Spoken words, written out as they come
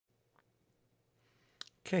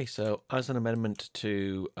Okay, so as an amendment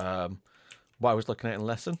to what I was looking at in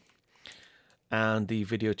lesson and the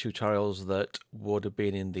video tutorials that would have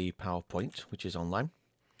been in the PowerPoint, which is online,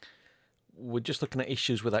 we're just looking at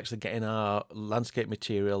issues with actually getting our landscape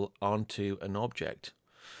material onto an object.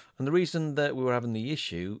 And the reason that we were having the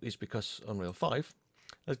issue is because Unreal 5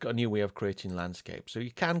 has got a new way of creating landscape. So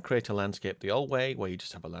you can create a landscape the old way, where you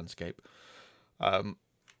just have a landscape.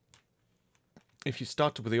 If you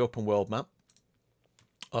started with the open world map,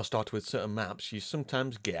 or start with certain maps, you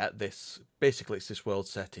sometimes get this, basically it's this world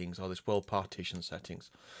settings or this world partition settings.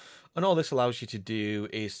 And all this allows you to do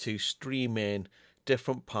is to stream in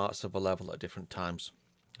different parts of a level at different times.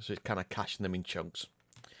 So it's kind of caching them in chunks.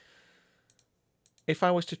 If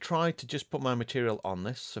I was to try to just put my material on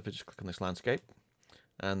this, so if I just click on this landscape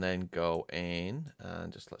and then go in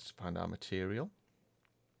and just let's find our material.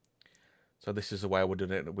 So this is the way I would do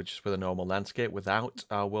it, which is with a normal landscape without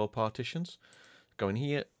our world partitions. Go in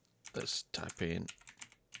here, let's type in,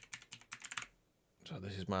 so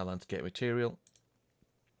this is my landscape material,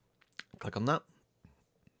 click on that,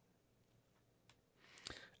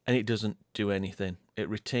 and it doesn't do anything. It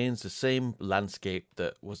retains the same landscape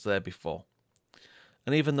that was there before.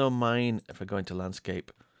 And even though mine, if I go into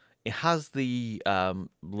landscape, it has the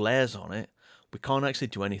layers on it, we can't actually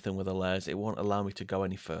do anything with the layers. It won't allow me to go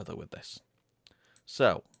any further with this.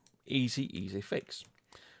 So, easy fix.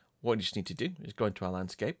 What we just need to do is go into our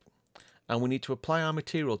landscape and we need to apply our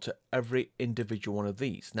material to every individual one of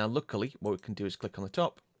these. Now, luckily, what we can do is click on the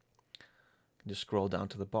top, just scroll down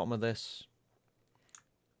to the bottom of this,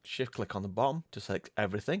 shift click on the bottom to select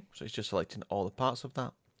everything. So it's just selecting all the parts of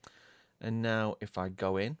that. And now if I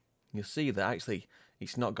go in, you'll see that actually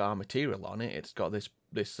it's not got our material on it. It's got this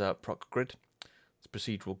proc grid, this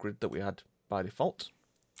procedural grid that we had by default.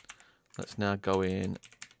 Let's now go in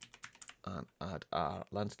and add our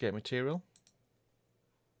landscape material.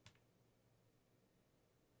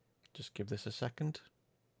 Just give this a second.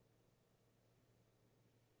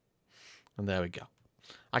 And there we go.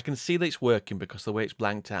 I can see that it's working because of the way it's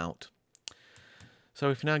blanked out.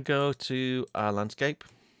 So if you now go to our landscape,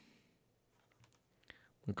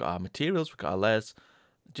 we've got our materials, we've got our layers.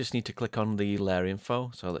 Just need to click on the layer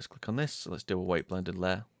info. So let's click on this. So let's do a weight blended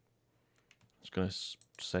layer. Just going to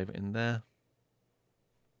save it in there.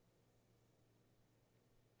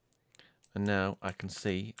 And now I can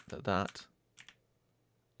see that that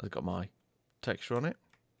has got my texture on it.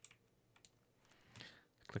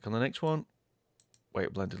 Click on the next one,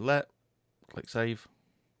 weight blended layer, click save,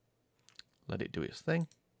 let it do its thing.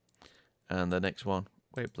 And the next one,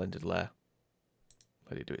 weight blended layer,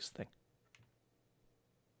 let it do its thing.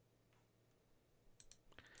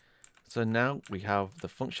 So now we have the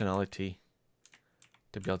functionality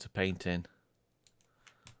to be able to paint in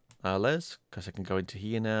our layers, because I can go into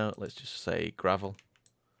here now, let's just say gravel.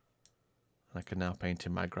 I can now paint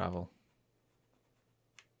in my gravel.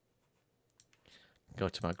 Go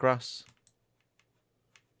to my grass,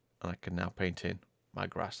 and I can now paint in my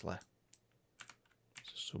grass layer.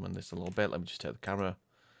 Just zoom in this a little bit, let me just take the camera,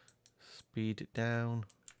 speed it down.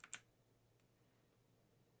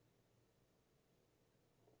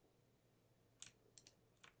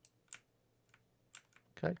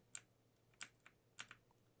 Okay.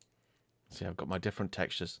 See, I've got my different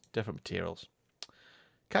textures, different materials.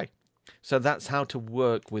 Okay, so that's how to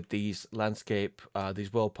work with these landscape,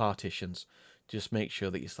 these world partitions. Just make sure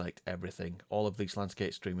that you select everything, all of these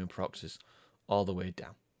landscape streaming proxies, all the way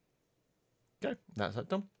down. Okay, that's that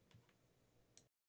done.